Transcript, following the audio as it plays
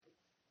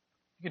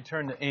You can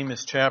turn to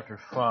Amos chapter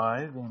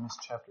 5. Amos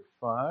chapter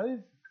 5.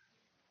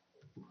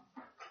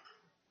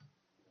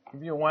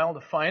 Give you a while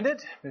to find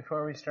it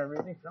before we start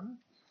reading from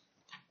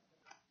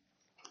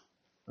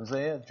it.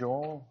 Hosea,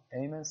 Joel,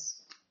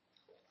 Amos.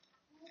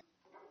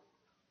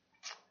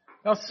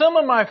 Now, some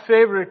of my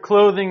favorite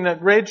clothing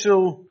that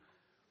Rachel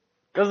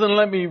doesn't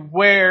let me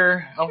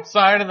wear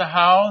outside of the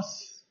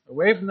house,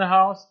 away from the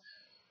house,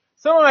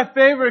 some of my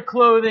favorite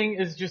clothing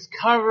is just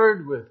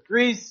covered with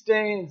grease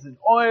stains and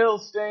oil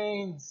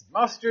stains,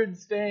 mustard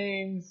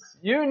stains,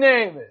 you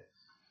name it.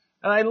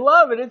 And I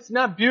love it. It's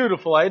not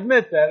beautiful, I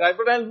admit that,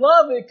 but I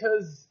love it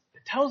because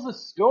it tells a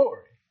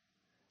story.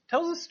 It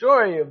tells a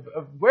story of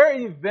where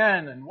you've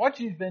been and what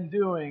you've been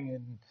doing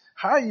and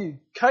how you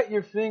cut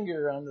your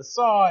finger on the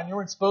saw and you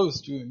weren't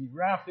supposed to and you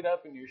wrapped it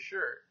up in your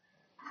shirt.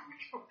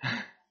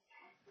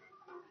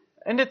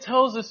 And it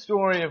tells a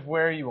story of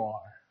where you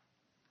are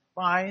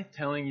by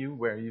telling you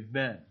where you've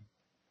been.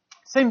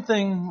 Same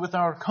thing with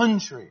our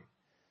country.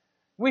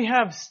 We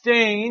have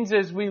stains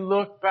as we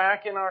look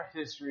back in our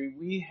history.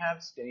 We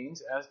have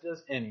stains, as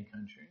does any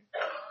country.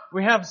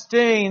 We have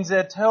stains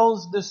that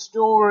tells the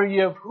story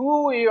of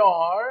who we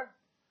are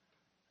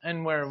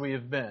and where we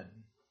have been.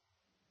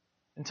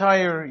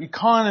 Entire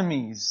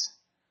economies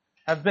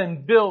have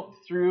been built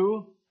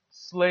through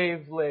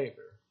slave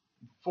labor,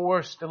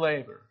 forced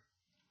labor.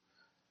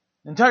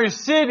 Entire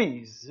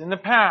cities in the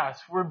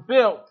past were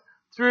built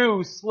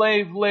through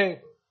slave labor.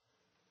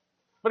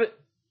 But it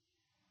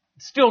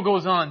still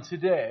goes on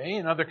today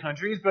in other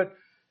countries, but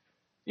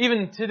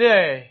even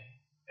today,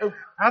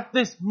 at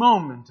this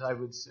moment, I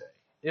would say,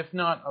 if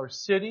not our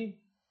city,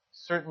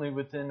 certainly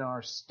within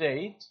our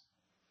state,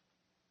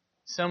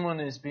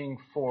 someone is being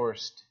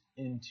forced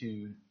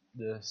into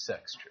the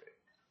sex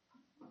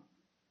trade.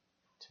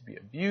 To be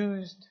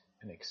abused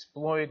and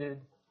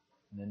exploited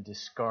and then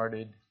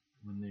discarded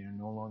when they are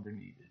no longer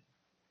needed.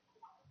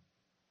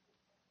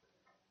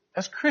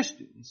 As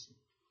Christians,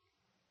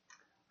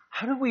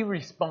 how do we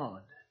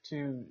respond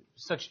to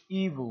such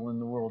evil in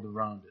the world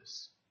around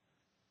us?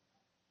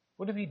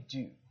 What do we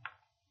do?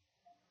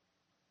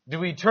 Do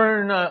we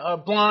turn a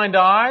blind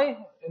eye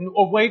and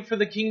wait for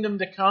the kingdom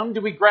to come? Do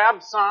we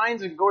grab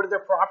signs and go to their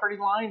property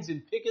lines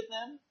and picket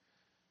them?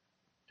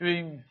 Do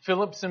we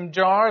fill up some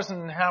jars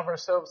and have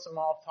ourselves some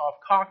Molotov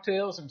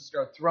cocktails and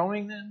start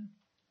throwing them?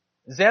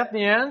 Is that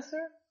the answer?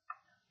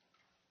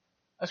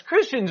 As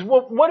Christians,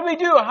 what do we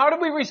do? How do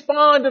we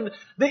respond to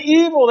the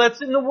evil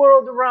that's in the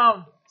world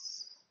around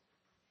us?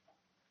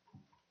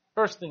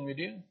 First thing we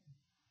do,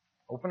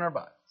 open our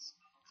Bibles.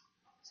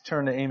 Let's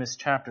turn to Amos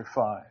chapter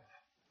 5.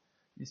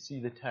 You see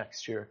the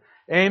text here.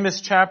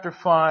 Amos chapter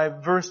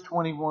 5, verse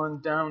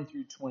 21 down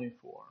through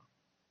 24.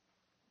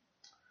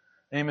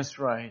 Amos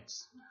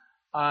writes,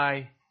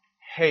 I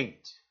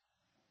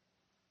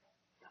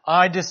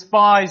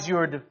despise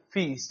your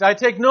feast. I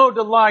take no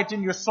delight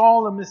in your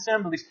solemn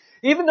assemblies.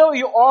 Even though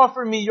you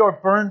offer me your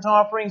burnt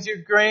offerings, your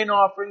grain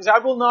offerings, I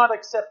will not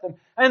accept them.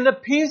 And the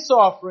peace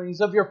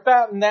offerings of your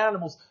fattened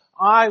animals,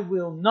 I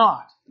will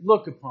not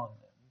look upon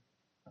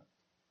them.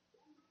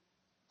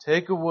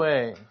 Take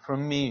away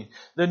from me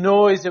the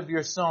noise of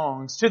your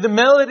songs. To the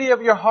melody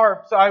of your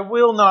harps, I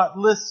will not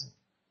listen.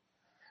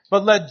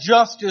 But let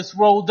justice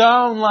roll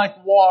down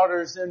like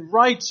waters and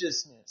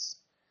righteousness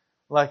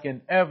like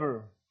an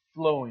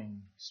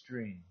ever-flowing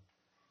stream.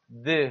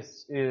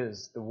 This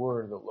is the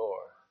word of the Lord.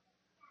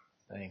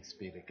 Thanks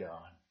be to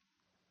God.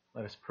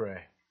 Let us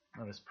pray.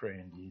 Let us pray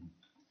indeed.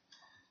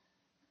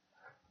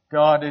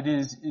 God, it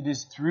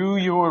is through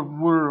your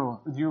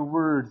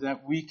word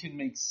that we can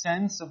make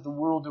sense of the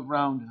world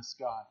around us,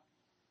 God.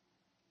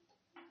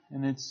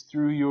 And it's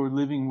through your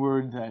living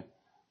word that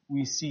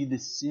we see the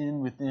sin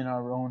within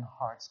our own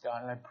hearts,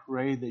 God. And I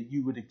pray that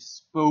you would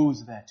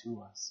expose that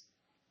to us.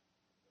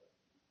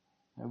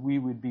 That we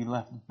would be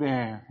left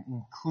bare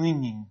and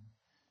clinging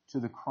to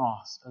the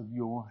cross of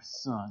your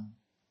Son.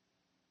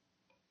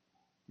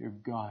 Dear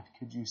God,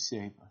 could you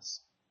save us?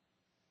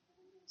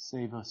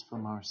 Save us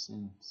from our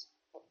sins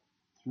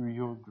through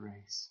your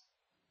grace.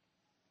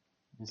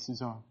 This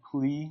is our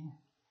plea,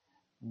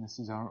 and this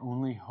is our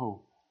only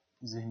hope,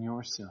 is in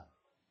your Son.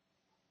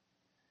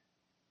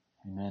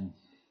 Amen.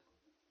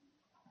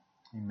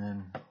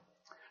 Amen.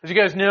 As you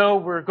guys know,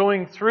 we're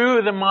going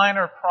through the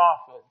minor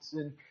prophets,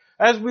 and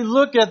as we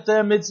look at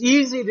them, it's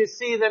easy to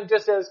see them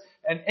just as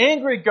an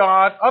angry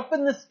God up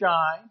in the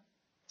sky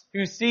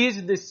who sees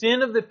the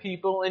sin of the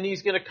people, and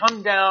he's going to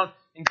come down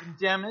and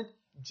condemn it,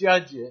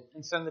 judge it,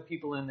 and send the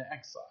people into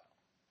exile.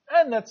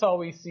 And that's all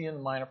we see in the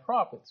minor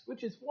prophets,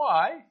 which is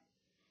why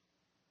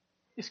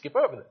you skip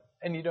over them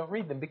and you don't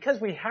read them,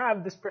 because we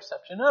have this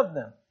perception of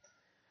them.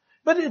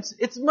 But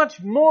it's much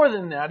more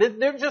than that.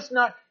 They're just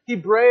not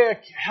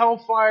Hebraic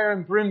hellfire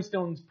and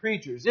brimstone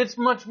preachers. It's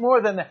much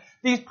more than that.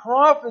 These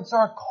prophets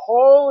are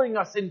calling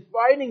us,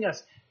 inviting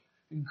us,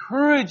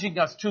 encouraging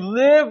us to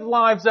live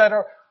lives that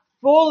are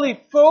fully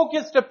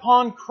focused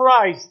upon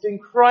Christ and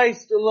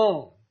Christ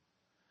alone.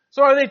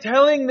 So are they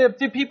telling the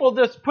people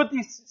to put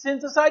these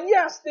sins aside?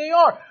 Yes, they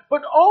are.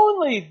 But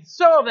only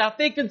so that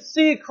they can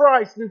see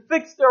Christ and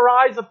fix their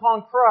eyes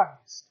upon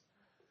Christ.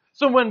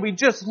 So when we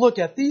just look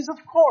at these,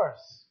 of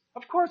course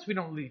we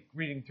don't leave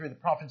reading through the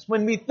prophets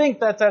when we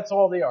think that that's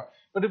all they are.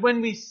 But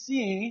when we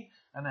see,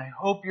 and I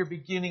hope you're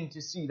beginning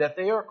to see, that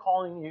they are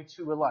calling you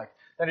to a life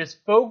that is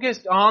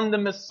focused on the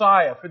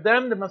Messiah. For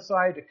them, the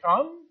Messiah to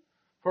come.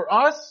 For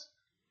us,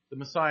 the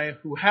Messiah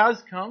who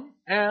has come.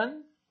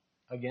 And,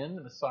 again,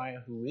 the Messiah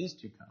who is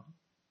to come.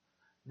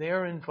 They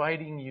are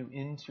inviting you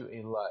into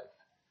a life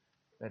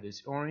that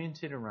is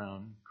oriented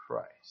around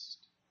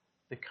Christ,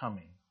 the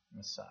coming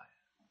Messiah.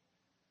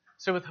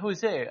 So with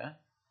Hosea,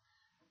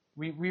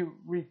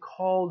 we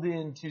called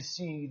in to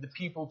see the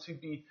people to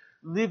be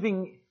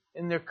living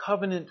in their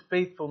covenant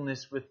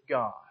faithfulness with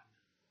God.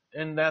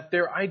 And that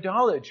their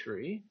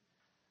idolatry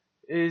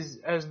is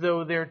as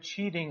though they're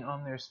cheating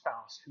on their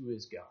spouse who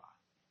is God.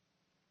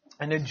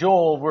 And in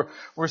Joel,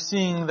 we're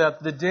seeing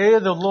that the day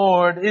of the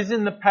Lord is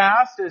in the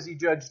past as He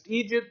judged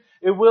Egypt.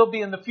 It will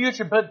be in the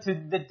future, but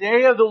the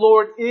day of the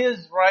Lord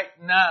is right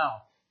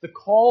now. The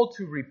call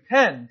to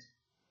repent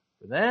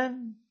for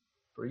them,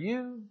 for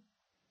you,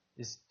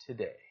 is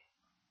today.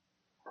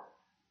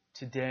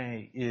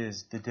 Today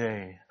is the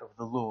day of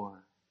the Lord.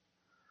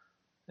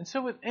 And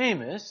so with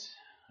Amos,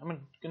 I'm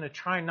going to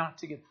try not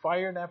to get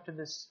fired after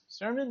this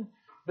sermon,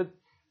 but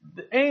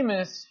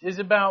Amos is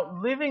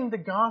about living the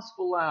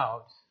gospel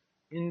out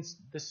in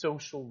the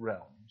social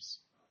realms.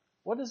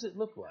 What does it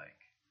look like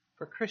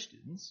for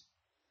Christians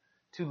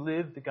to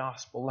live the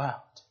gospel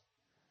out?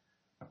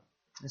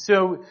 And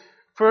so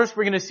first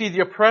we're going to see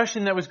the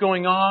oppression that was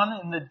going on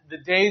in the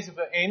days of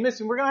Amos,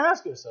 and we're going to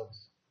ask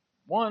ourselves,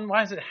 one,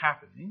 why is it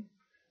happening?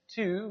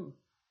 Two,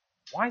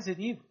 why is it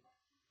evil?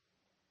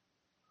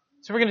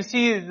 So we're going to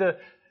see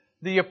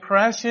the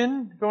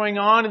oppression going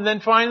on, and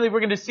then finally we're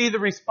going to see the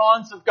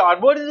response of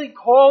God. What is He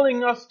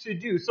calling us to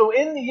do? So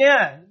in the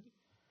end,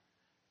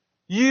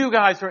 you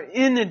guys are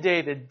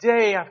inundated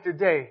day after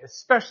day,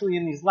 especially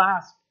in these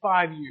last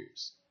 5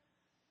 years,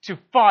 to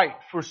fight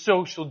for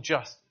social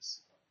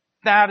justice.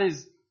 That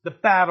is the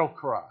battle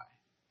cry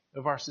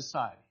of our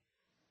society.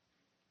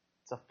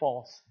 It's a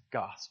false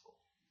gospel.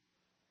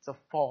 It's a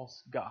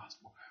false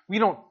gospel. We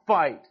don't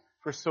fight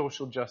for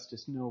social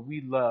justice. No, we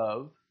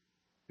don't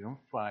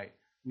fight.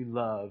 We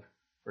love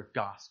for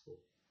gospel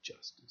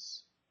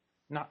justice.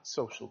 Not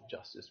social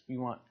justice. We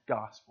want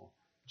gospel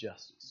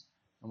justice.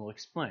 And we'll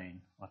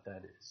explain what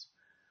that is.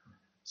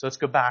 So let's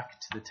go back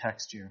to the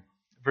text here.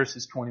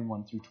 Verses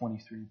 21 through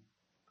 23.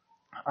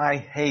 I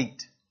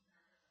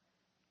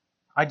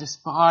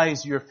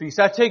despise your feasts.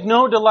 I take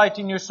no delight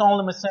in your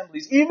solemn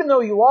assemblies. Even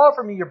though you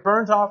offer me your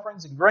burnt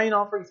offerings and grain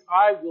offerings,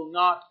 I will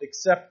not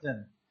accept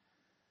them.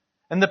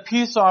 And the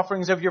peace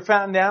offerings of your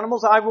fattened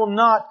animals, I will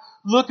not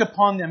look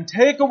upon them.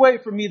 Take away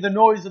from me the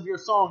noise of your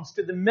songs.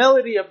 To the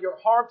melody of your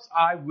harps,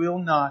 I will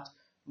not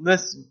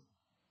listen.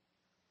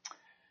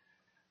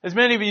 As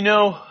many of you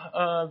know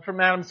from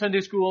Adams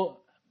Sunday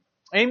School,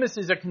 Amos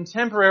is a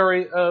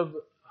contemporary of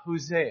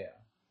Hosea.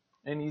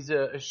 And he's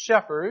a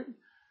shepherd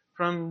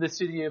from the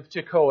city of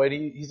Tekoa.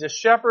 He's a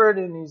shepherd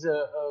and he's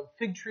a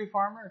fig tree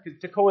farmer.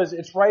 Because Tekoa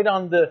it's right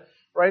on the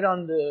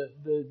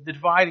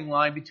dividing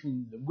line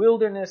between the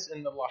wilderness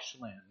and the lush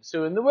land.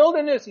 So in the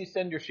wilderness, you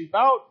send your sheep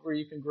out where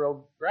you can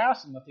grow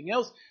grass and nothing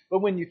else. But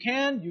when you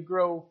can, you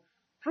grow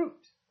fruit.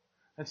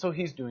 And so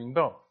he's doing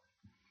both.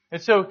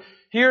 And so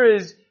here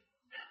is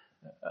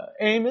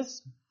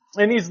Amos,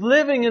 and he's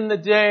living in the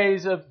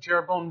days of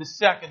Jeroboam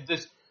II,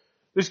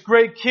 this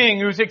great king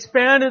who's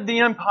expanded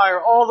the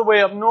empire all the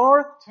way up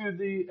north to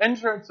the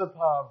entrance of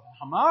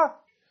Hamath,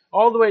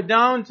 all the way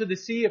down to the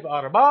Sea of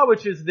Arabah,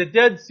 which is the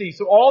Dead Sea.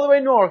 So all the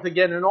way north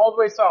again and all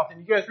the way south. And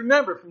you guys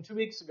remember from 2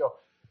 weeks ago,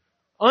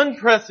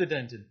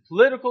 unprecedented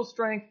political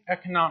strength,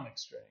 economic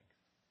strength.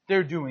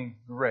 They're doing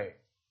great.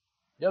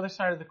 The other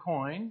side of the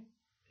coin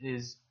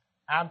is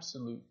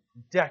absolute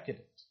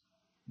decadent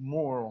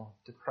moral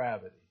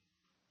depravity.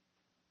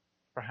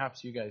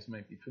 Perhaps you guys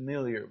might be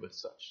familiar with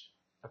such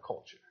a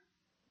culture.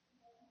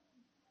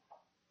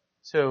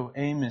 So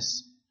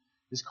Amos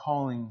is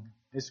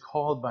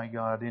called by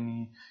God,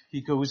 and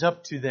he goes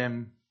up to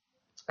them,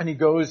 and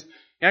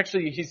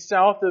he's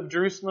south of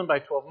Jerusalem by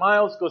 12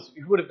 miles.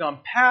 He would have gone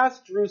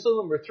past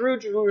Jerusalem or through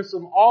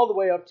Jerusalem all the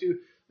way up to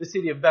the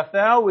city of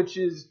Bethel, which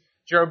is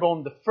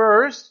Jeroboam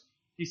I.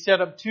 He set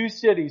up 2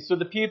 cities, so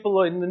the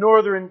people in the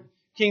northern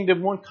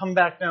kingdom won't come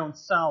back down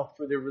south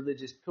for their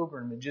religious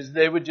pilgrimages.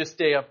 They would just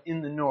stay up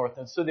in the north,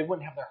 and so they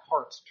wouldn't have their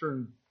hearts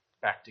turned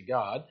back to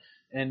God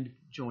and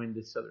join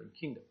the southern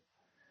kingdom.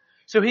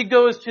 So he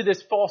goes to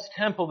this false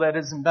temple that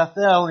is in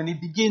Bethel, and he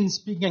begins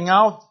speaking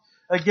out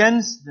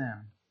against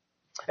them.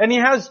 And he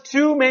has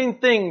 2 main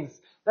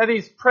things that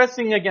he's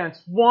pressing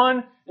against.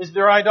 One is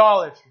their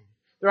idolatry,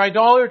 their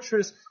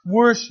idolatrous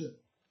worship.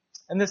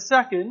 And the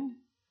second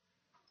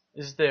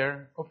is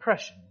their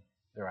oppression.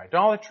 Their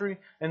idolatry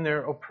and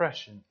their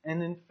oppression.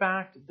 And in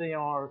fact, they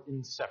are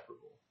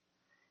inseparable.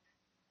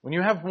 When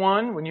you have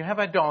one, when you have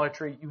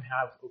idolatry, you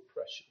have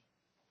oppression.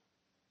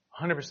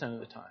 100% of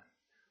the time.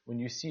 When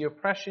you see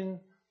oppression,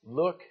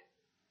 look,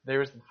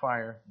 there's the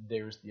fire,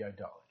 there's the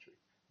idolatry.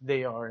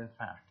 They are, in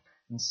fact,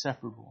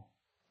 inseparable.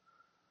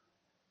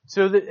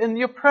 So in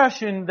the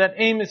oppression that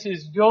Amos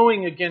is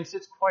going against,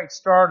 it's quite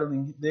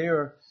startling. They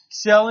are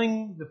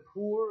selling the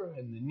poor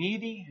and the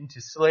needy into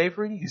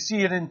slavery. You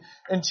see it in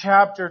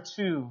chapter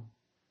 2.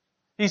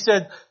 He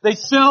said, they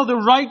sell the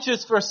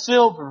righteous for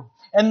silver,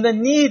 and the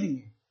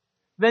needy,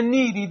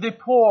 the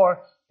poor,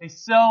 they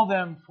sell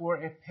them for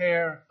a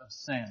pair of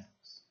sandals.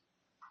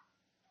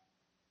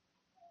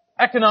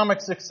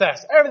 Economic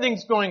success.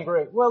 Everything's going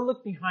great. Well,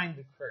 look behind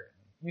the curtain.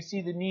 You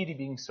see the needy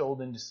being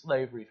sold into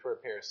slavery for a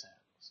pair of sandals.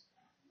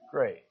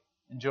 Great.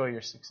 Enjoy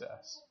your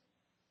success.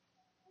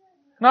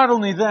 Not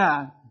only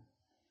that,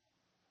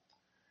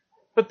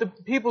 but the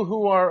people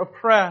who are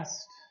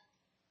oppressed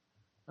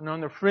and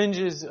on the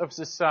fringes of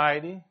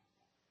society,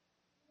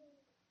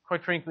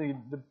 quite frankly,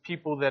 the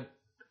people that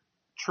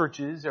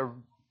churches are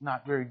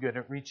not very good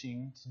at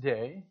reaching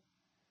today,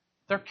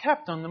 they're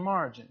kept on the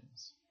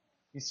margins.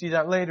 You see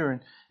that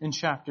later in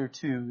chapter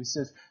 2. He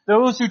says,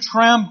 those who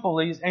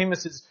trample,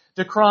 Amos is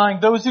decrying,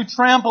 those who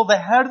trample the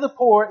head of the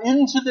poor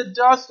into the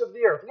dust of the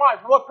earth. Why?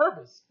 For what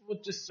purpose? Well,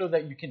 just so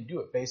that you can do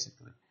it,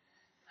 basically.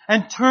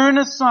 And turn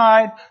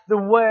aside the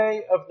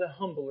way of the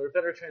humble, or a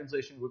better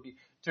translation would be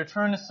to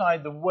turn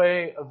aside the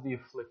way of the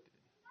afflicted.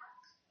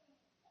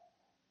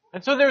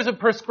 And so there's a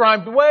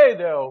prescribed way,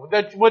 though,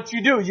 that what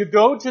you do. You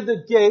go to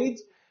the gate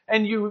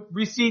and you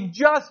receive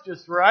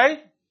justice, right?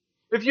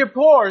 If you're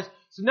poor,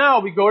 so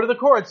now we go to the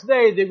courts.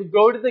 They would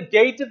go to the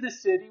gate of the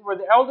city where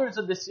the elders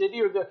of the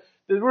city or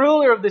the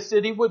ruler of the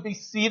city would be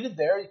seated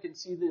there. You can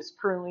see this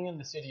currently in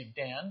the city of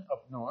Dan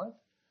up north.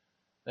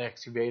 They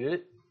excavated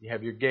it. You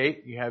have your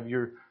gate. You have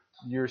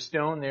your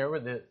stone there where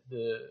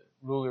the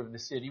ruler of the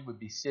city would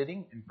be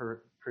sitting and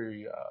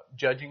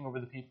judging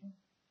over the people.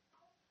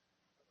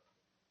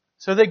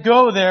 So they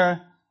go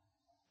there.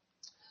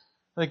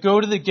 They go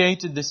to the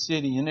gate of the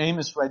city, and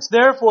Amos writes,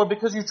 therefore,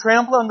 because you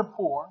trample on the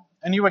poor,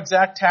 and you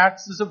exact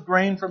taxes of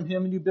grain from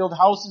him, and you build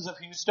houses of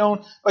hewn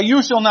stone, but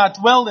you shall not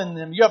dwell in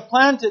them. You have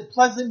planted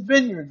pleasant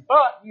vineyards,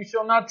 but you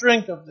shall not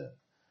drink of them.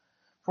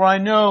 For I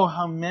know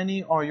how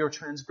many are your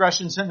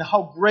transgressions, and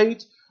how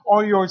great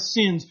are your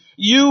sins.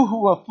 You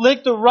who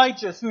afflict the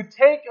righteous, who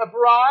take a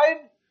bribe,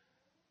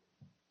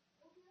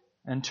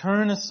 and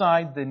turn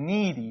aside the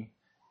needy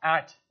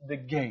at the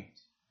gate.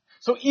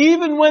 So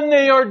even when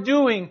they are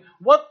doing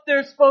what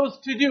they're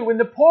supposed to do, when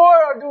the poor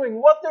are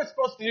doing what they're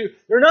supposed to do,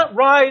 they're not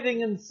rioting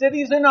in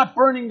cities, they're not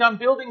burning down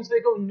buildings, they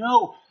go,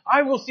 no,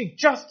 I will seek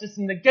justice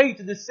in the gate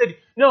of the city.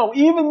 No,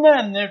 even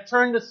then they're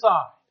turned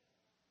aside.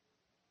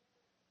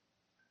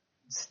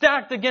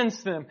 Stacked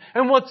against them.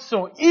 And what's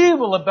so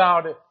evil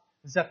about it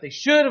is that they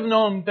should have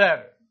known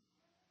better.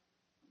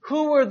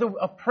 Who were the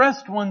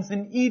oppressed ones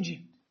in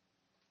Egypt?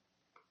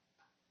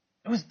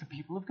 It was the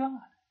people of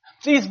God.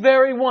 These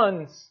very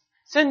ones,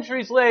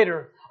 centuries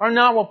later, are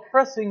now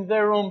oppressing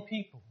their own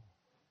people.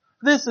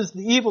 This is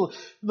the evil.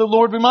 The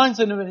Lord reminds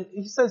them of it.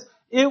 He says,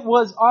 it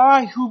was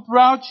I who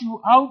brought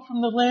you out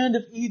from the land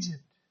of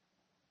Egypt.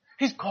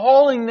 He's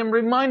calling them,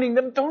 reminding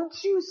them, don't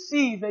you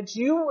see that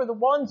you were the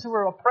ones who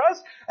were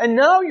oppressed and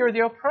now you're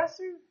the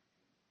oppressor?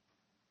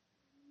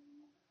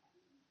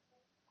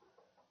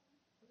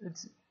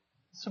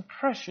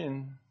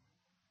 Suppression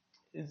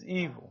is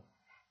evil.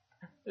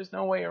 There's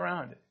no way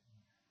around it.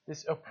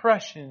 This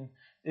oppression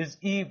is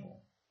evil.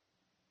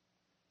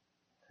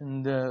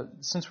 And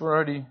since we're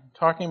already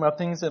talking about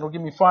things that will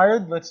get me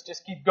fired, let's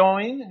just keep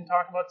going and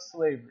talk about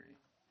slavery.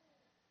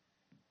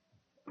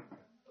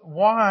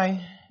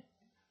 Why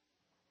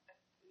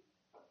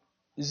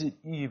is it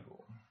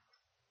evil?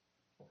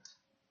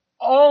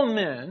 All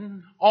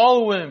men,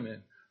 all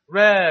women,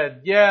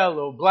 red,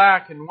 yellow,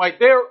 black, and white,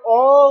 they're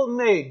all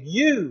made.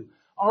 You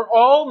are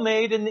all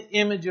made in the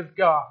image of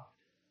God.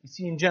 You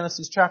see in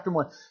Genesis chapter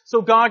 1.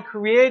 So God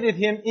created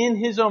him in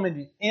His own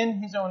image.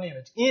 In His own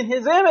image. In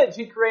His image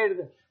He created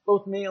them.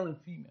 Both male and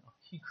female.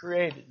 He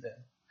created them.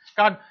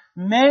 God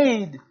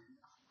made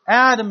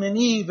Adam and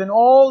Eve and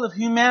all of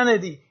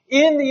humanity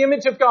in the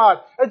image of God.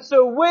 And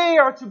so we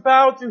are to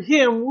bow to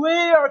Him. We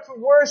are to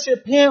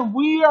worship Him.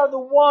 We are the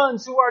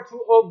ones who are to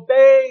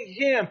obey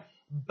Him,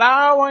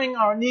 bowing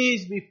our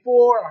knees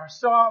before our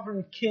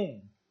sovereign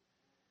King.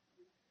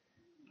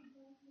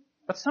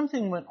 But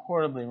something went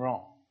horribly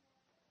wrong.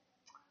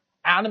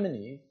 Adam and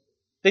Eve,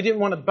 they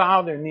didn't want to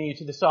bow their knee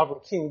to the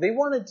sovereign King. They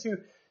wanted to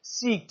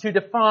seek to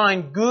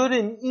define good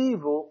and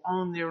evil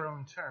on their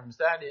own terms.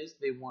 That is,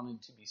 they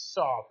wanted to be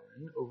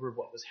sovereign over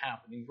what was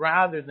happening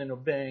rather than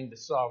obeying the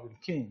sovereign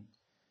King.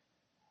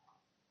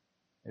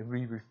 And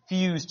we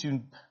refused to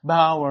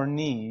bow our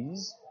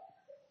knees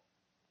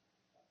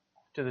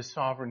to the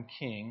sovereign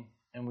King,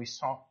 and we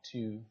sought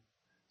to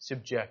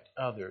subject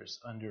others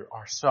under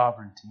our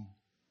sovereignty.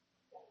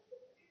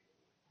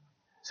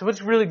 So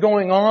what's really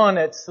going on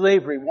at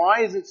slavery?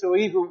 Why is it so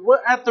evil?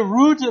 What, at the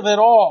root of it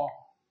all,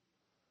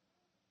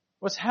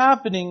 what's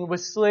happening with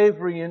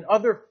slavery and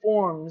other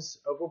forms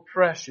of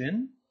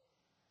oppression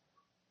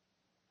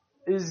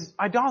is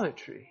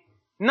idolatry.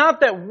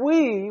 Not that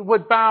we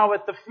would bow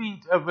at the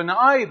feet of an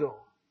idol.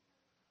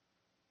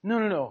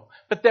 No.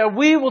 But that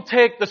we will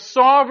take the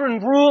sovereign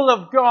rule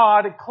of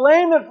God and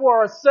claim it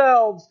for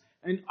ourselves,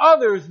 and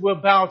others will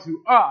bow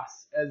to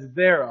us as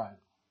their idol.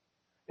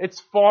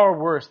 It's far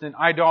worse than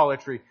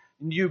idolatry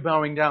and you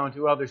bowing down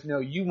to others. No,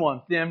 you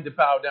want them to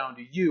bow down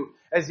to you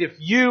as if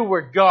you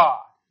were God.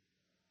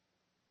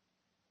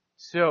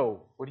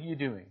 So, what are you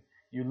doing?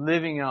 You're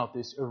living out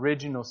this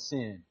original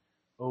sin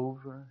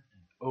over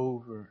and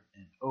over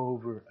and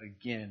over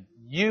again.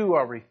 You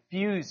are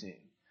refusing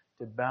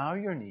to bow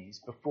your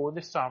knees before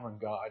the sovereign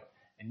God,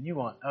 and you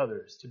want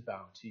others to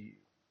bow to you.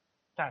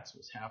 That's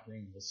what's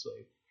happening with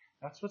slavery.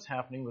 That's what's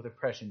happening with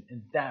oppression,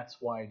 and that's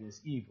why it is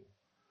evil.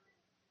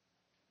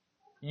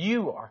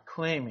 You are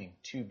claiming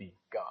to be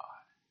God.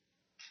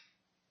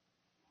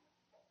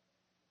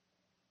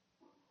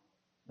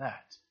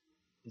 That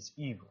is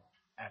evil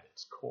at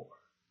its core.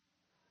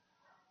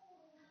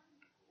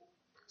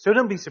 So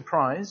don't be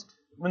surprised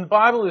when the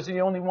Bible is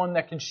the only one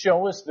that can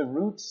show us the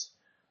roots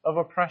of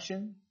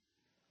oppression.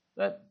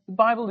 That the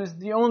Bible is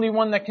the only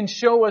one that can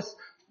show us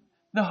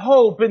the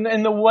hope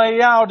and the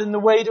way out and the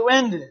way to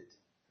end it.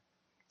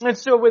 And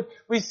so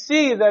we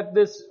see that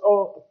this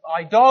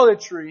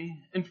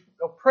idolatry and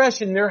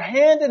oppression, they're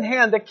hand in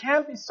hand. They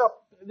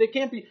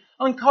can't be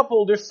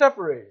uncoupled or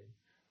separated.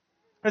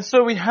 And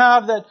so we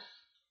have that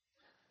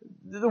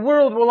the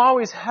world will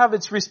always have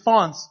its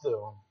response,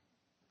 though.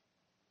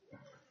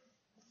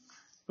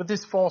 But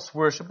this false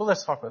worship, well,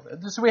 let's talk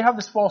about that. So we have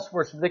this false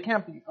worship. They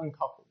can't be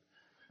uncoupled.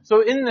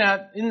 So in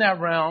that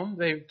realm,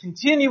 they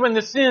continue in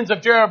the sins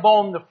of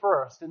Jeroboam the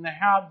first, and they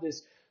have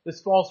this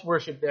false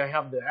worship. They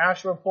have the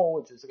Asherah pole,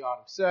 which is the god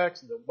of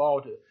sex, and the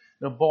Baal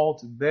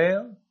to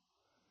Baal.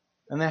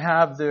 And they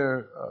have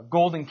their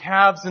golden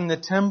calves in the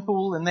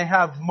temple, and they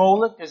have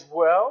Moloch as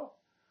well.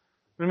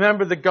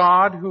 Remember the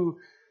god who,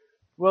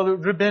 well, the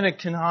rabbinic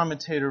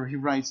commentator, he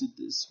writes it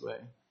this way.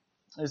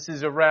 This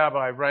is a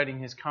rabbi writing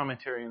his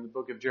commentary in the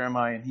book of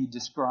Jeremiah, and he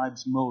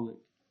describes Moloch,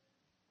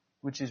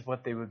 which is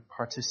what they would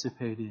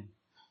participate in.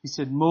 He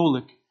said,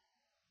 Moloch,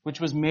 which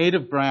was made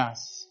of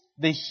brass,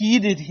 they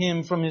heated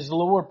him from his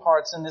lower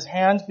parts, and his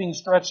hands being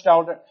stretched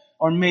out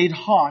are made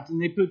hot,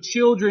 and they put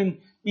children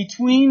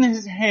between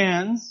his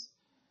hands,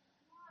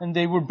 and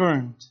they were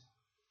burned.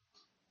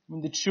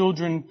 When the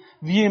children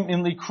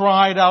vehemently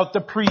cried out,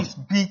 the priest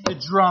beat the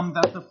drum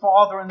that the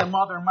father and the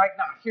mother might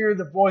not hear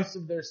the voice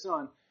of their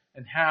son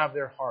and have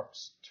their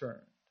hearts turned.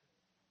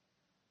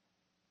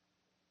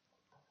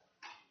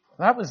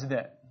 That was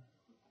then.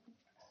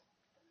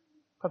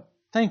 But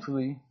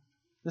thankfully,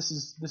 this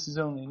is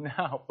only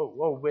now. But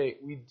whoa, wait,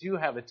 we do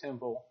have a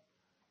temple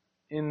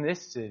in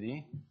this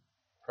city.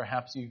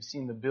 Perhaps you've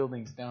seen the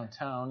buildings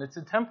downtown. It's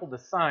a temple to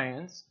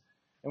science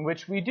in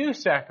which we do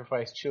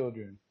sacrifice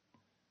children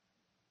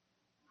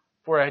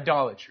for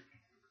idolatry.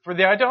 For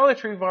the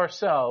idolatry of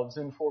ourselves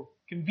and for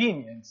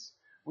convenience,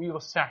 we will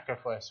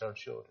sacrifice our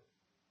children.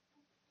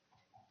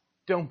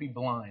 Don't be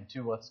blind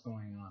to what's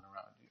going on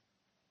around you.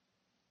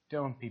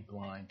 Don't be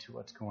blind to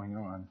what's going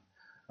on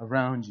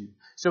around you.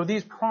 So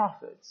these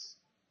prophets,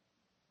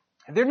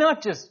 they're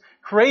not just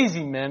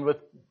crazy men with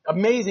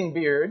amazing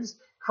beards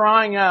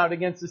crying out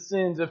against the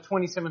sins of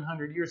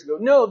 2,700 years ago.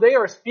 No, they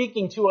are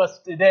speaking to us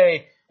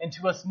today and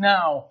to us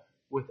now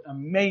with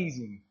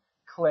amazing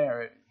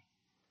clarity.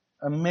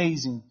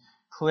 Amazing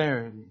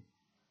clarity.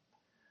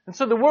 And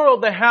so the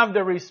world, they have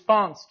their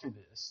response to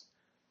this.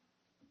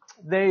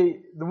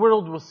 The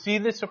world will see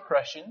this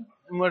oppression,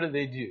 and what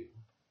do?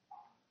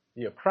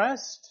 The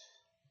oppressed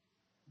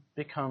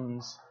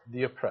becomes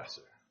the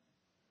oppressor.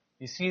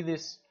 You see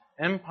this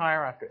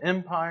empire after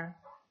empire.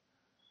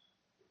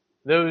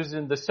 Those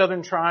in the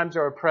southern tribes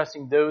are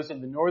oppressing those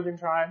in the northern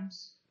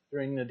tribes.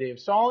 During the day of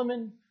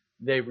Solomon,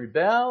 they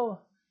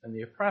rebel, and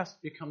the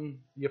oppressed become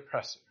the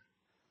oppressor.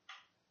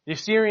 The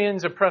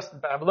Assyrians oppress the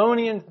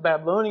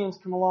Babylonians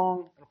come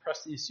along and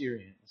oppress the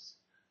Assyrians.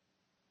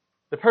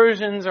 The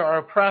Persians are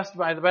oppressed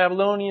by the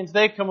Babylonians,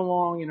 they come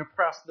along and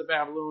oppress the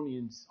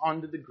Babylonians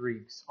onto the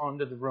Greeks,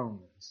 onto the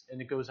Romans,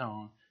 and it goes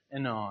on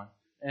and on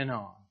and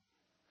on.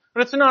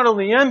 But it's not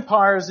only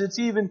empires, it's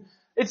even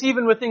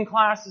within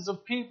classes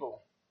of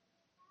people.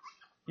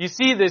 You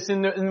see this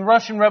in the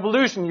Russian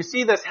Revolution, you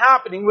see this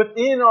happening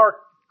within our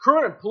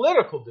current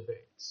political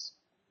debates.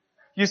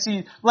 You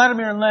see,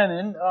 Vladimir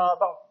Lenin,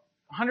 about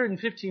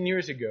 115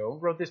 years ago,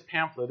 wrote this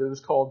pamphlet. It was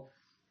called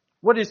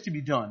What is to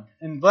be Done?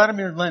 And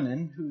Vladimir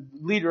Lenin, who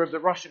leader of the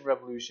Russian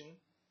Revolution,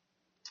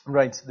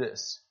 writes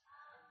this.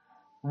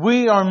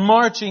 We are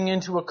marching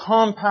into a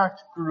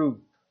compact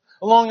group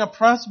along a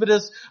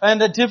precipitous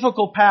and a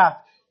difficult path,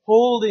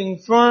 holding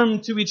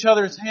firm to each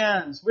other's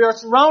hands. We are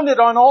surrounded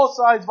on all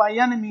sides by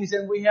enemies,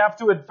 and we have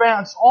to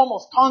advance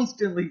almost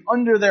constantly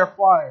under their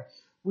fire.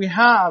 We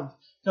have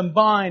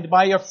combined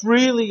by a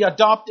freely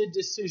adopted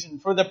decision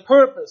for the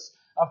purpose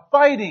of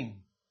fighting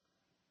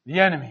the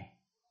enemy.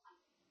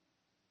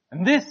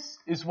 And this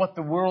is what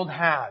the world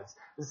has,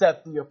 is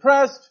that the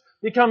oppressed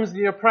becomes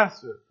the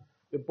oppressor.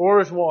 the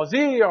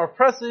bourgeoisie are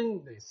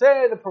oppressing, they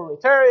say, the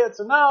proletariat,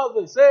 so now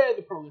they say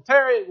the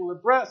proletariat will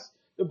oppress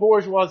the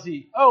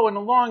bourgeoisie. Oh, and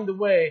along the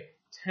way,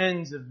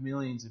 tens of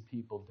millions of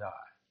people die.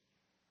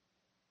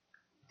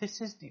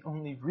 This is the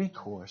only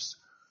recourse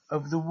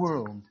of the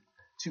world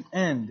to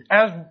end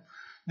as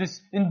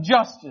this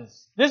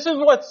injustice. This is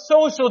what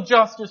social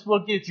justice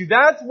will get you.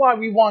 That's why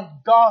we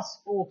want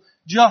gospel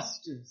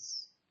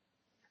justice.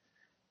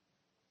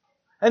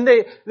 And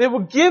they will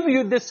give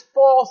you this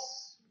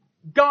false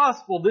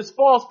gospel, this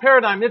false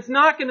paradigm. It's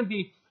not going to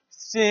be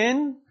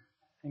sin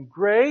and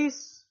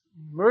grace,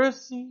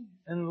 mercy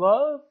and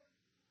love.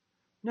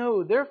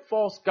 No, their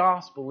false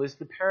gospel is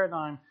the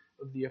paradigm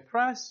of the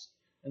oppressed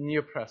and the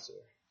oppressor.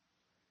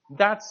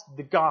 That's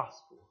the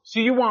gospel. So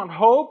you want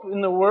hope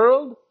in the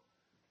world?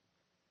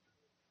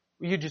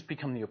 Well, you just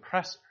become the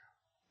oppressor.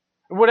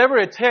 Whatever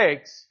it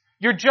takes,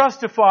 you're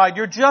justified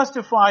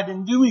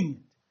in doing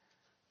it.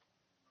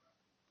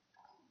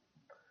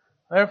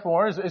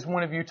 Therefore, as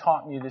one of you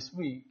taught me this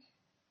week,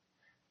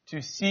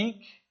 to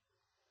seek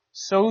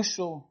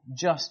social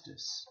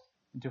justice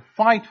and to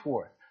fight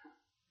for it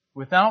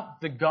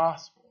without the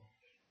gospel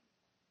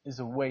is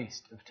a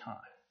waste of time.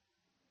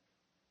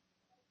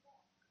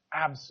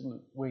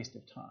 Absolute waste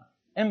of time.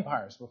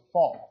 Empires will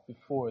fall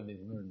before they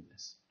learn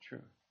this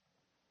truth.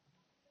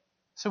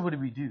 So what do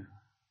we do?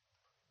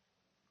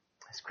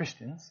 As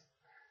Christians,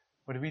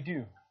 what do we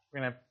do?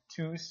 We're going to have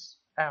two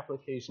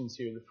applications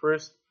here. The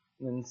first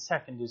and then the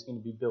second is going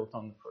to be built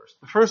on the first.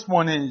 The first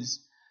one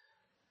is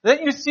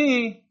that you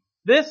see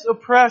this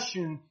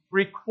oppression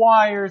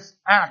requires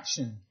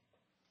action.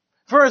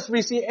 First,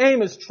 we see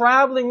Amos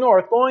traveling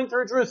north, going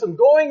through Jerusalem,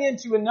 going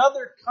into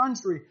another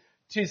country,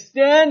 to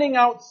standing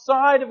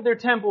outside of their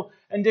temple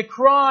and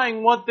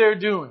decrying what they're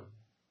doing.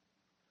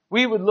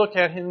 We would look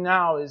at him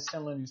now as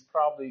someone who's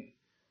probably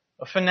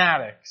a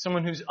fanatic,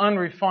 someone who's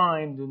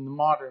unrefined in the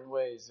modern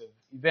ways of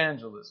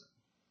evangelism.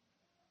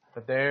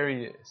 But there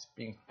he is,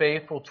 being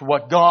faithful to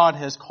what God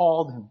has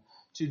called him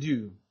to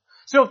do.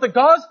 So if the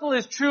gospel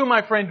is true,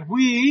 my friend,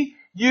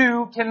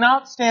 you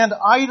cannot stand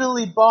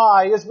idly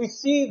by as we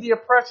see the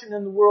oppression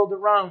in the world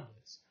around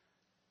us.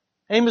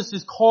 Amos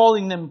is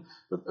calling them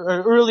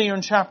earlier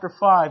in chapter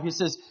 5. He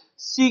says,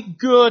 seek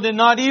good and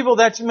not evil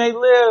that you may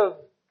live.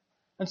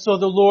 And so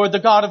the Lord, the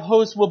God of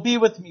hosts, will be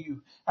with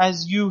you,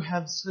 as you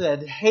have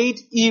said.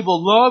 Hate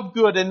evil, love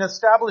good, and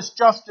establish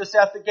justice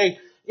at the gate.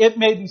 It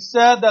may be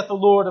said that the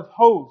Lord of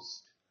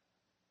hosts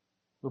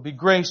will be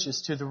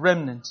gracious to the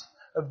remnant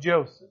of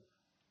Joseph.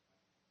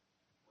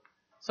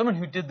 Someone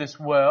who did this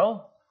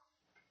well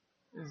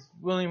is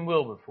William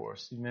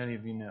Wilberforce, who many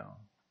of you know.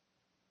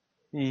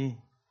 He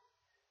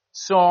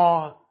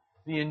saw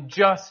the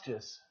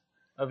injustice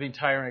of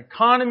entire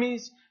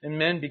economies and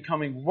men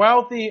becoming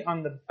wealthy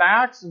on the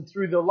backs and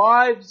through the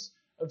lives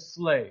of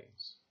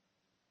slaves.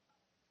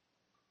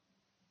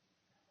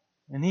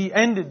 And he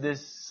ended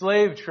this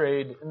slave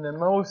trade in the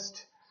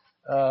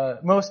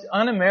most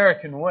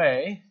un-American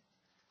way.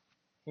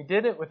 He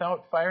did it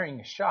without firing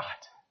a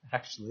shot,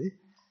 actually.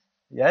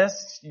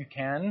 Yes, you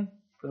can,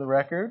 for the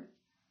record,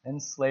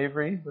 end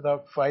slavery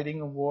without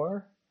fighting a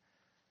war.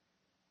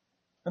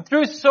 And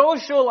through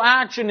social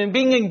action and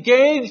being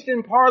engaged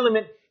in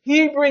Parliament,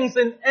 he brings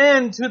an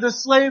end to the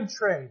slave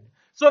trade.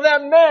 So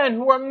that men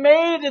who are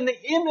made in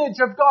the image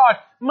of God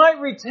might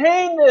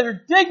retain their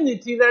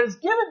dignity that is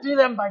given to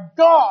them by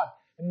God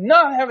and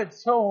not have it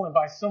stolen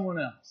by someone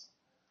else.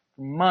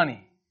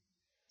 Money.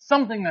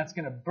 Something that's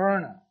going to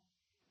burn up.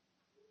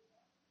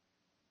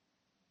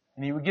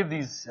 And he would give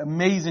these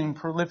amazing,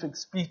 prolific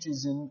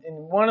speeches in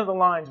one of the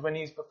lines when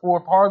he's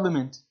before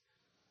Parliament.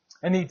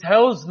 And he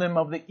tells them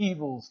of the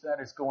evils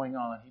that is going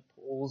on. He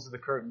pulls the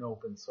curtain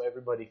open so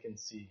everybody can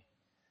see.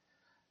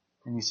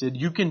 And he said,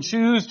 you can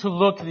choose to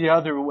look the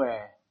other way,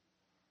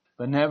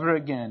 but never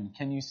again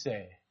can you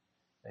say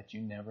that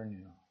you never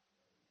knew.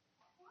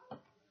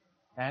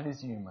 That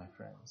is you, my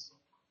friends.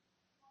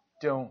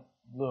 Don't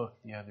look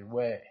the other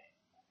way.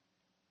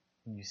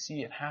 When you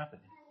see it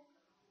happening,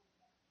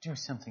 do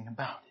something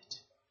about it.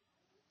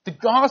 The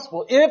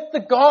gospel, if the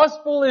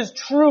gospel is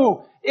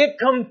true, it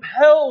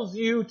compels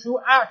you to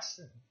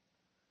action.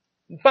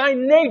 By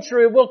nature,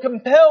 it will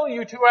compel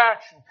you to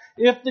action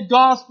if the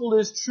gospel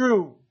is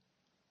true.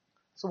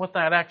 So what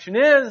that action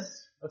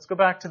is, let's go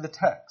back to the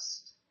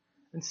text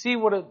and see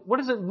what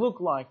does it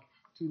look like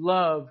to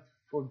love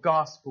for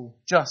gospel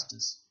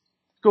justice.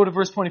 Go to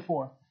verse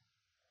 24.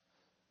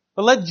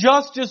 But let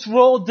justice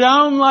roll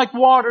down like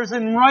waters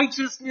and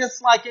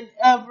righteousness like an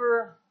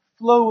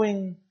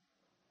ever-flowing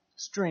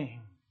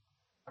stream.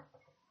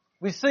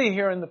 We see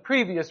here in the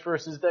previous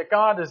verses that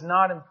God is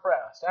not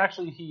impressed.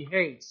 Actually, He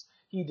hates,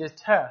 He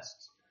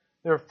detests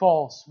their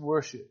false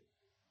worship.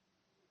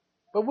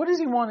 But what does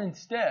He want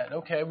instead?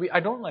 Okay, I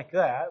don't like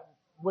that.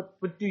 What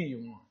do you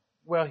want?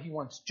 Well, He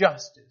wants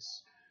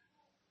justice.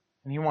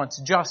 And He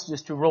wants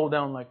justice to roll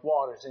down like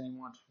waters. And He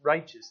wants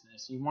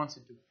righteousness. He wants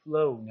it to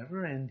flow,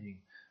 never ending,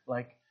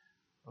 like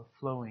a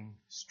flowing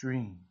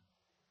stream.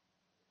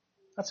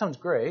 That sounds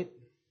great.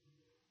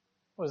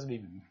 What does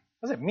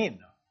it mean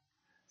though?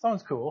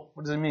 Sounds cool.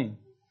 What does it mean?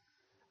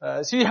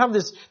 So you have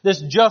this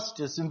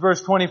justice in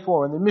verse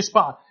 24, and the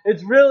mishpat.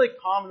 It's really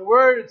a common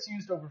word. It's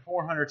used over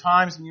 400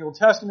 times in the Old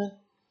Testament.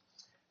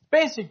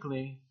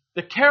 Basically,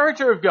 the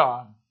character of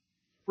God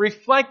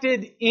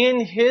reflected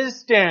in His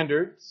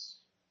standards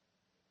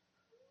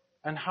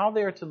and how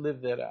they are to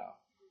live that out.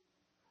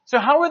 So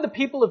how are the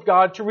people of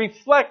God to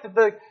reflect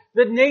the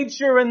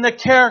nature and the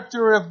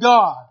character of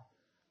God?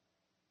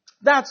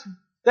 That's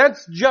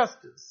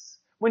justice.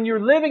 When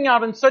you're living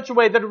out in such a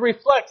way that it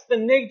reflects the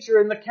nature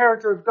and the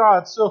character of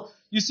God. So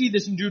you see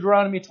this in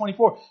Deuteronomy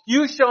 24.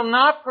 You shall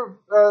not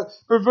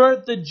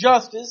pervert the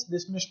justice,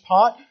 this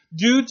mishpat,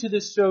 due to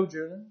the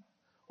sojourner,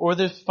 or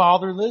the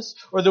fatherless,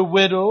 or the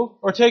widow,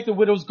 or take the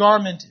widow's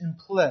garment in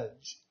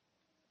pledge.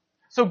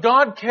 So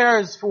God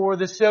cares for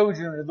the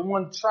sojourner, the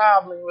one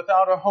traveling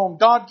without a home.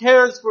 God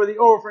cares for the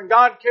orphan.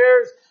 God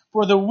cares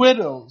for the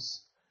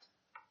widows.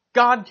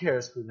 God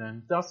cares for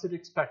them. Thus it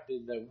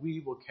expected that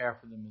we will care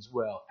for them as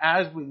well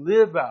as we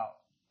live out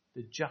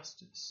the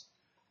justice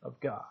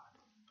of God.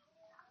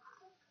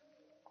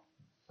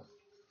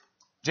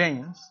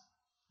 James,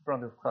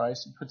 brother of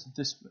Christ, he puts it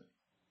this way.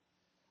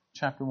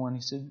 Chapter 1,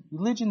 he said,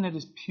 religion that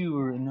is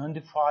pure and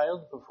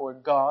undefiled before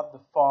God the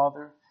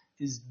Father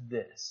is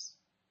this: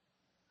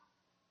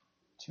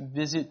 to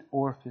visit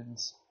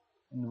orphans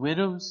and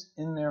widows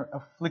in their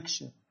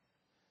affliction.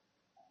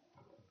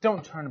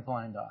 Don't turn a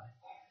blind eye.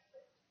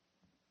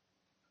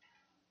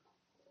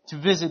 To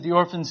visit the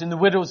orphans and the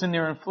widows in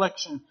their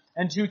affliction,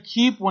 and to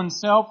keep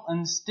oneself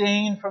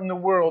unstained from the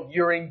world.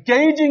 You're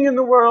engaging in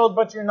the world,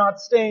 but you're not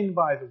stained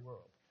by the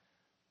world.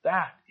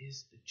 That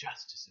is the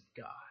justice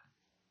of God.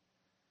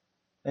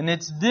 And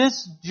it's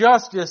this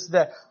justice,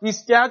 that these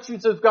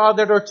statutes of God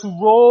that are to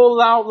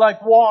roll out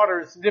like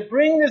waters, to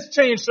bring this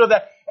change so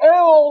that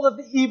all of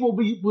the evil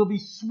will be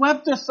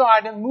swept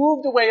aside and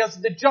moved away as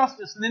the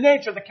justice and the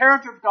nature, the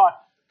character of God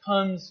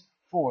comes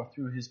forth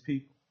through His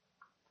people.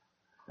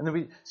 And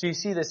then so you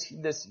see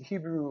this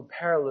Hebrew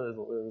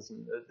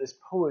parallelism, this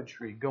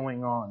poetry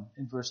going on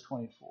in verse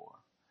 24.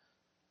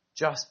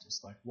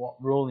 Justice like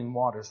rolling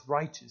waters,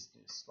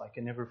 righteousness like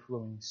an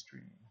ever-flowing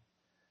stream.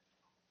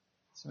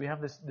 So we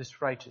have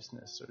this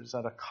righteousness, or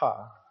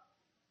tzedakah.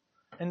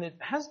 And it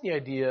has the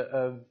idea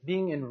of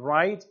being in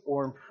right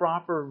or in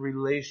proper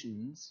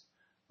relations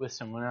with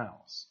someone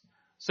else.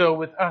 So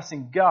with us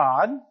and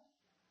God,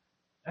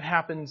 it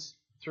happens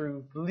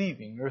through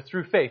believing or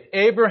through faith.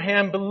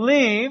 Abraham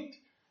believed,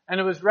 and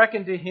it was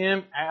reckoned to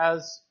him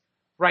as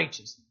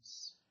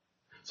righteousness.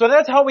 So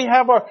that's how we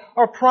have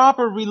our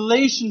proper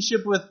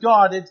relationship with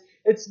God.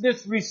 It's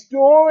this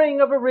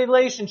restoring of a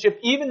relationship,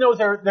 even though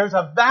there's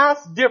a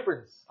vast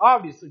difference,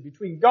 obviously,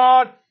 between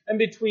God and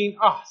between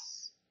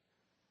us.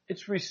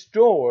 It's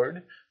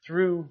restored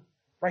through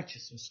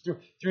righteousness,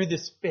 through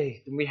this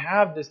faith. And we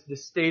have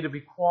this state of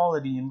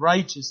equality and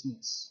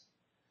righteousness.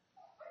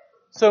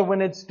 So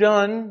when it's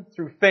done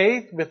through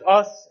faith with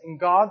us and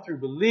God, through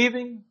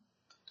believing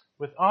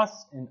with us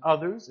and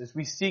others, as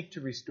we seek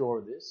to restore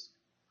this,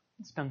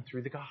 it's done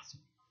through the gospel.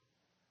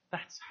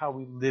 That's how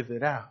we live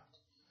it out.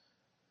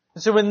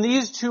 And so when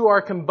these two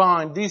are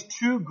combined, these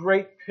two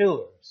great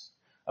pillars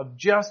of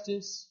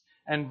justice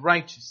and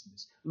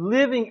righteousness,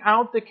 living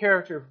out the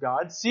character of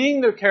God, seeing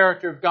the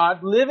character of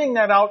God, living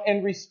that out,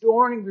 and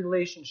restoring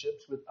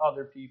relationships with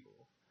other people,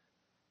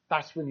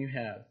 that's when you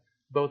have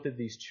both of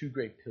these two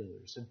great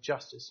pillars of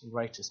justice and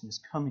righteousness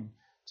coming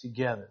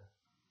together.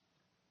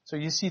 So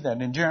you see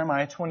that in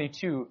Jeremiah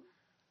 22,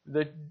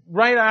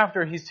 right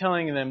after he's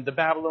telling them the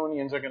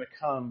Babylonians are going to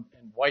come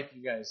and wipe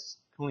you guys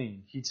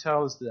clean, he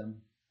tells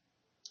them,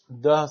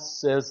 thus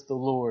says the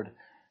Lord,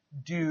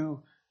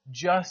 do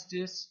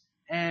justice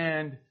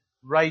and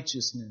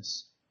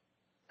righteousness,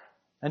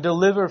 and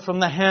deliver from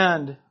the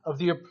hand of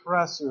the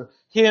oppressor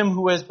him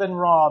who has been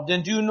robbed,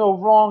 and do no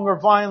wrong or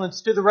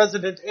violence to the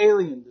resident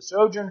alien, the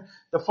sojourner,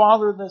 the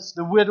fatherless,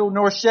 the widow,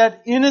 nor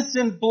shed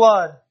innocent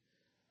blood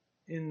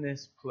in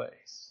this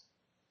place.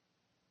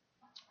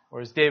 Or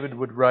as David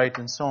would write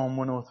in Psalm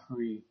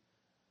 103,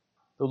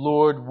 the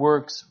Lord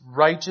works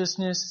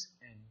righteousness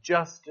and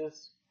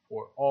justice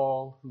for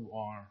all who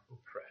are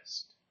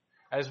oppressed.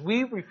 As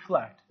we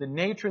reflect the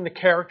nature and the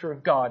character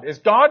of God, as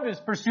God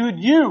has pursued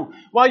you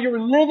while you were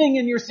living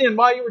in your sin,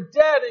 while you were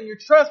dead in your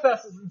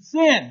trespasses and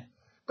sin,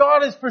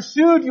 God has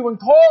pursued you and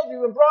called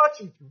you and brought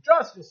you through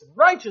justice and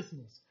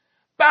righteousness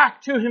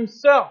back to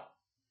Himself.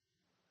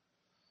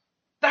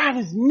 That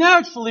is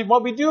naturally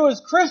what we do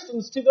as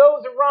Christians to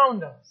those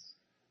around us.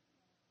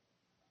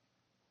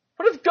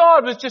 What if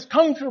God was just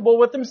comfortable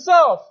with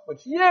Himself,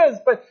 which He is,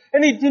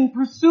 and He didn't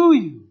pursue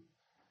you?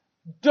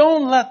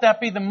 Don't let that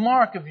be the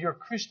mark of your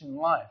Christian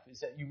life,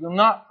 is that you will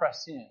not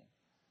press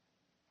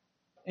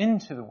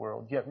into the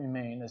world, yet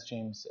remain, as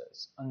James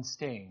says,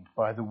 unstained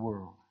by the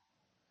world.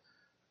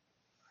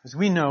 As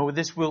we know,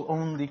 this will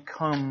only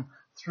come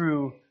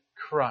through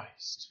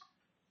Christ.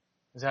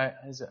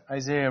 As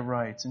Isaiah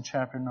writes in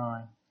chapter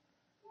 9,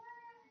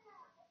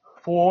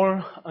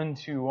 For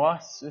unto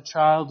us a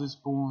child is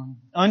born,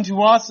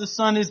 unto us a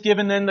son is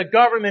given, and the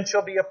government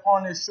shall be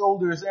upon his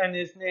shoulders, and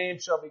his name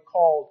shall be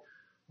called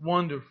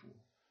Wonderful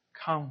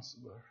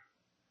Counselor,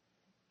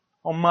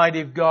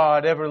 Almighty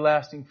God,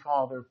 Everlasting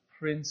Father,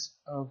 Prince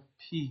of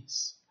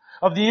Peace.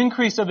 Of the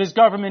increase of his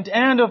government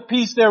and of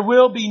peace there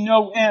will be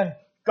no end.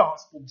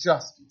 Gospel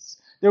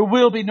justice. There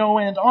will be no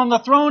end. On the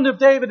throne of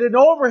David and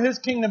over his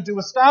kingdom, to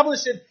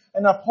establish it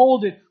and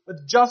uphold it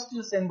with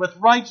justice and with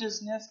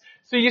righteousness.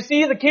 So you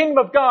see, the kingdom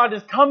of God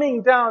is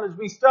coming down as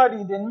we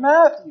studied in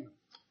Matthew.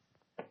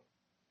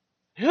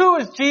 Who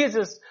is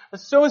Jesus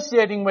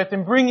associating with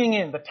and bringing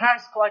in? The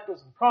tax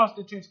collectors and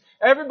prostitutes,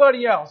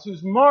 everybody else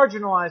who's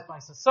marginalized by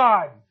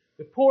society,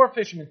 the poor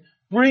fishermen,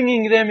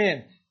 bringing them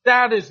in.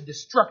 That is the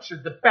structure,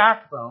 the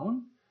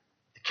backbone,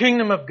 the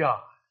kingdom of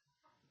God.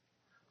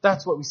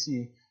 That's what we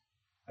see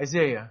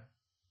Isaiah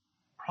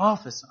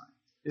prophesying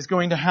is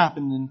going to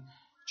happen in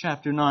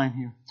chapter 9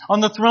 here. On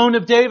the throne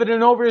of David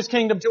and over his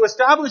kingdom, to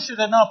establish it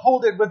and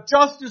uphold it with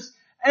justice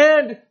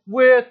and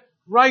with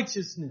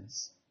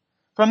righteousness.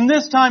 From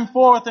this time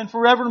forth and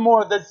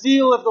forevermore, the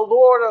zeal of the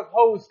Lord of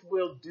hosts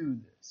will do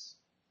this.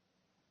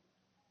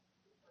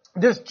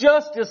 This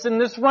justice and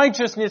this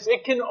righteousness,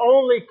 it can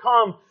only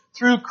come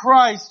through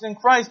Christ and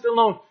Christ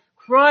alone.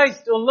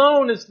 Christ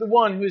alone is the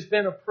one who has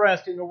been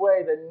oppressed in a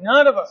way that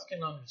none of us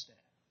can understand.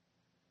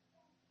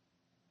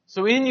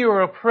 So in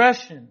your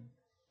oppression,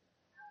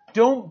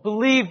 don't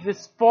believe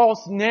this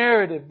false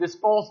narrative, this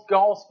false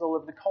gospel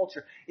of the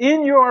culture.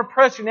 In your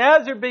oppression,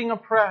 as you're being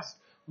oppressed,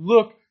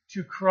 look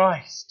to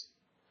Christ.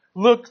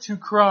 Look to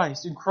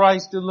Christ and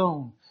Christ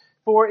alone.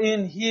 For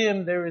in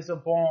Him there is a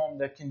balm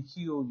that can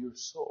heal your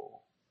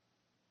soul.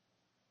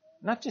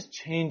 Not just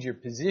change your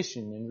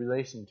position in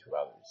relation to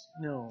others.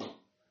 No,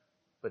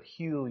 but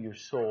heal your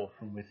soul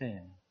from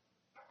within.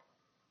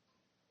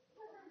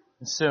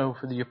 And so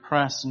for the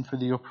oppressed and for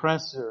the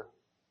oppressor,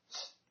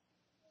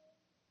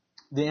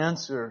 the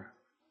answer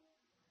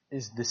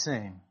is the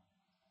same.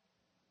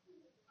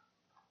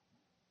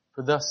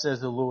 For thus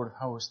says the Lord of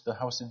hosts, the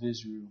house of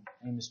Israel,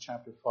 Amos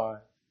chapter 5,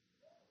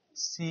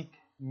 seek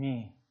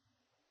me.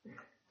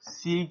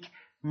 Seek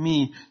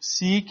me.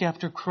 Seek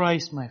after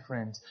Christ, my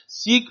friends.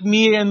 Seek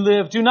me and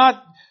live. Do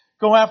not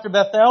go after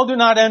Bethel. Do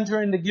not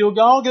enter into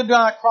Gilgal. Do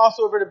not cross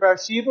over to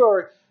Beersheba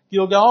or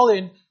Gilgal.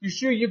 And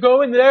you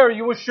go in there,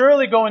 you will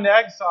surely go into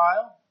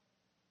exile.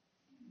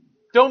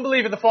 Don't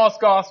believe in the false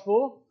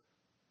gospel.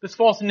 This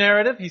false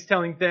narrative, he's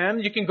telling them,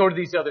 you can go to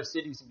these other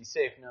cities and be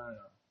safe. No.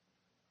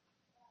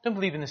 Don't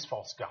believe in this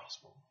false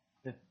gospel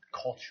that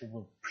culture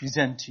will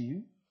present to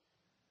you.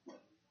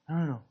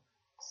 No.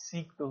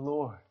 Seek the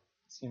Lord.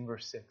 See in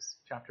verse 6,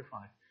 chapter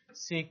 5.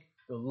 Seek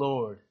the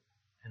Lord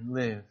and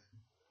live.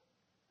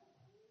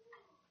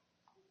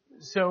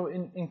 So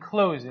in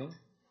closing,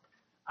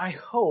 I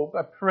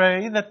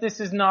pray that this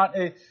is not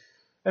a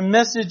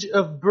message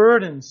of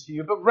burdens to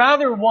you, but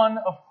rather one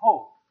of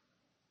hope.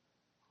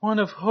 One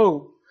of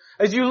hope.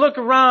 As you look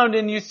around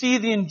and you see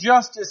the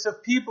injustice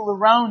of people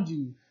around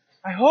you,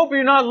 I hope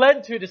you're not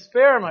led to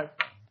despair, my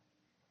friend.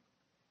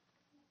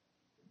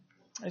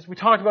 As we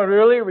talked about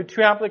earlier with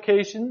two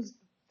applications,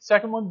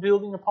 second one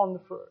building upon the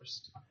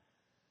first.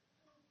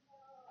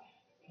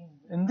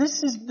 And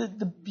this is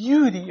the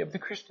beauty of the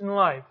Christian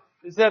life,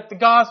 is that the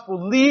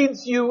gospel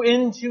leads you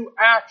into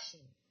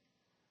action.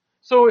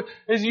 So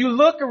as you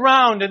look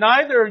around, and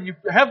either you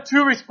have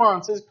two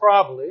responses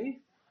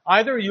probably.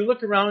 Either you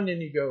look around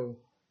and you go,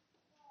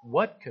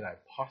 what could I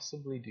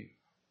possibly do?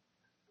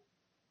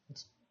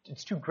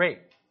 It's too great.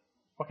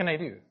 What can I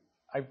do?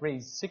 I've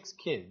raised 6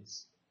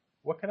 kids.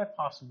 What could I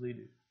possibly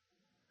do?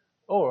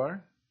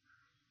 Or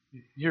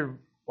you're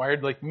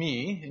wired like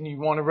me and you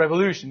want a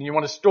revolution. You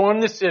want to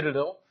storm the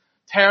citadel,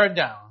 tear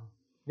down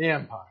the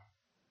empire.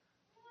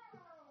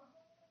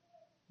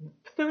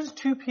 But those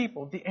two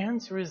people, the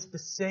answer is the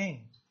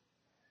same.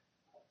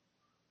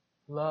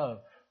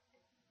 Love.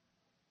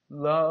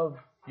 Love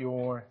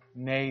your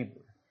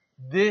neighbor.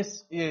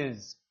 This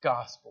is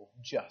gospel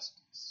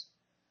justice.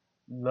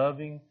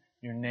 Loving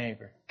your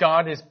neighbor.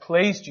 God has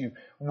placed you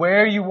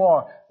where you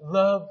are.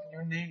 Love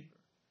your neighbor.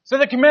 So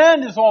the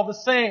command is all the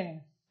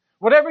same.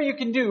 Whatever you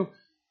can do,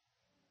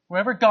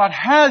 wherever God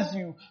has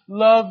you,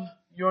 love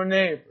your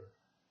neighbor.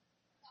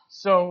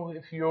 So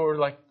if you're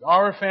like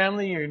our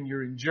family and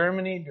you're in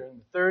Germany during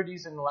the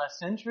 30s in the last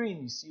century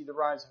and you see the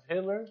rise of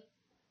Hitler,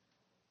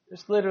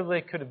 this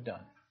literally could have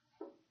done.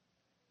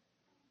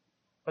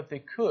 But they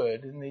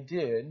could, and they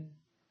did,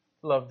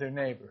 love their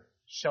neighbor,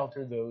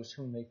 shelter those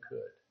whom they could.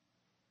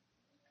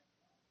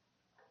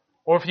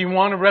 Or if you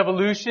want a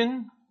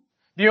revolution,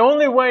 the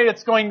only way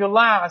it's going to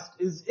last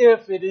is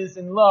if it is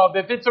in love.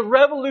 If it's a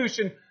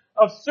revolution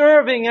of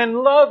serving and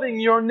loving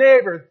your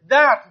neighbor,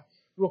 that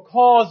will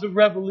cause a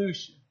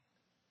revolution.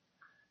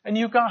 And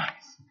you guys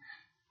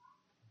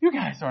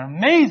are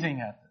amazing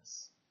at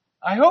this.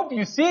 I hope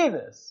you see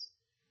this.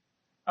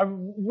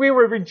 We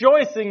were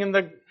rejoicing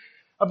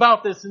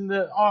about this in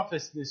the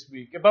office this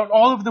week, about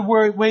all of the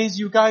ways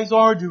you guys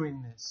are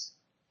doing this.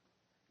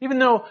 Even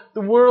though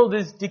the world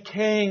is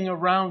decaying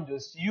around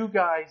us, you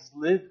guys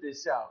live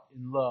this out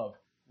in love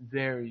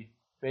very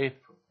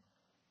faithfully.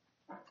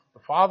 The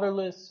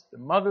fatherless, the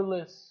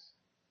motherless,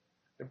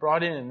 they're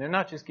brought in. They're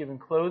not just given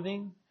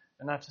clothing,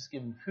 they're not just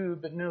given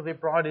food, but no, they're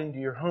brought into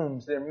your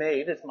homes. They're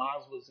made, as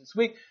Miles was this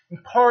week,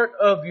 part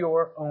of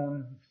your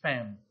own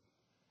family.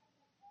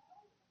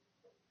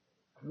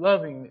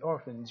 Loving the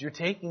orphans, you're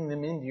taking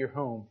them into your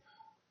home.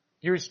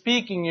 You're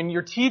speaking and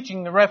you're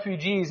teaching the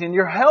refugees and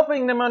you're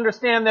helping them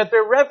understand that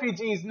they're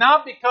refugees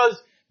not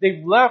because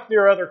they've left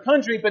their other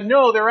country, but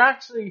no, they're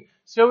actually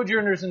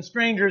sojourners and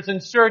strangers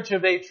in search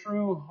of a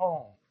true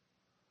home.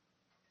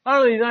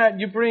 Not only that,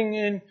 you bring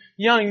in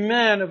young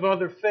men of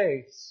other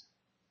faiths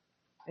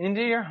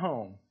into your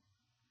home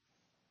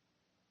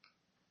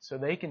so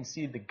they can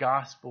see the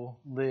gospel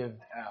lived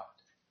out.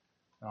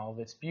 And all of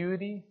its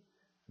beauty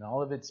and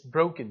all of its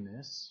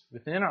brokenness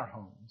within our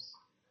homes.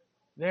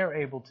 They're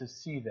able to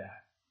see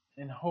that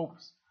in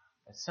hopes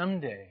that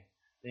someday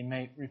they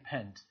may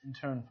repent and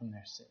turn from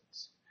their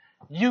sins.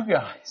 You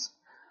guys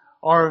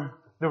are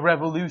the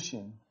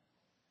revolution.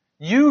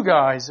 You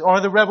guys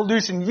are the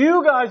revolution.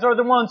 You guys are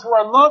the ones who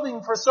are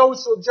loving for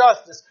social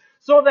justice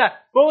so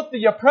that both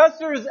the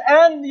oppressors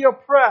and the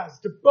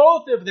oppressed,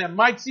 both of them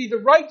might see the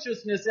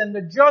righteousness and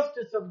the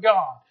justice of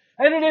God.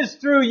 And it is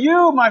through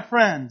you, my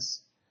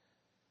friends,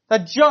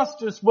 that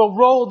justice will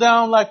roll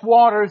down like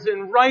waters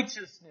and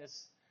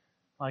righteousness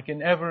like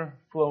an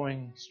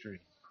ever-flowing stream.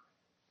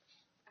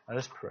 Let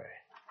us pray.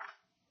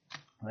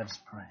 Let us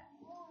pray.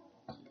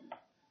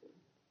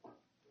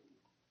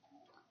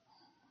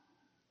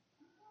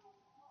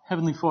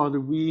 Heavenly Father,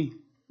 we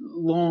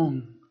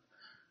long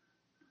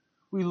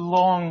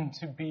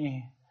to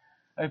be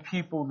a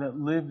people that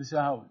lives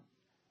out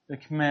the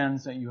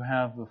commands that you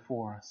have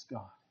before us,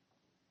 God.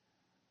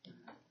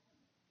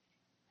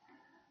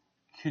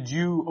 Could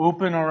you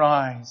open our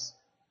eyes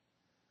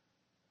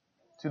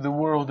to the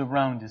world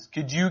around us?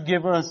 Could you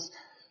give us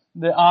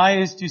the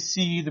eyes to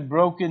see the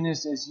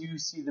brokenness as you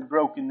see the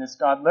brokenness,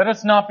 God? Let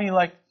us not be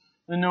like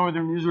the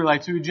northern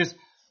Israelites who just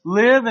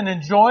live and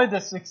enjoy the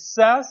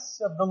success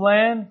of the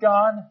land,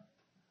 God.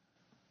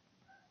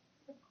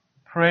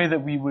 Pray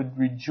that we would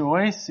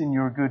rejoice in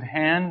your good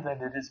hand,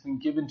 that it has been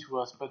given to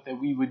us, but that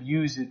we would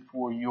use it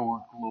for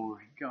your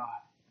glory, God.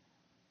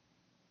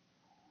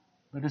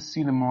 Let us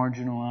see the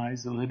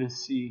marginalized. Let us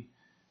see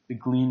the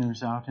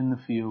gleaners out in the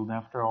field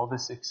after all the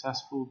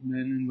successful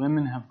men and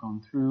women have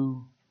gone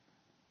through,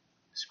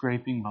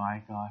 scraping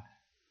by, God.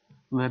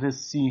 Let us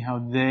see how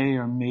they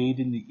are made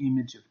in the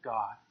image of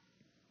God.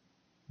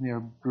 They are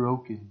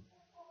broken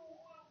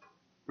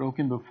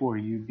before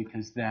you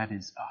because that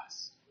is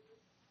us.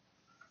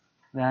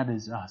 That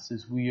is us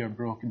as we are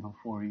broken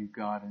before you,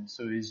 God. And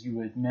so as you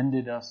have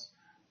mended us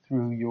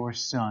through your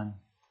Son,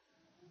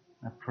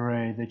 I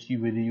pray that you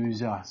would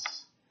use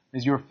us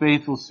as your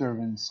faithful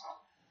servants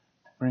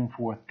to bring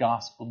forth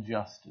gospel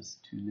justice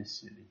to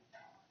this city.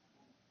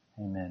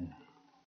 Amen.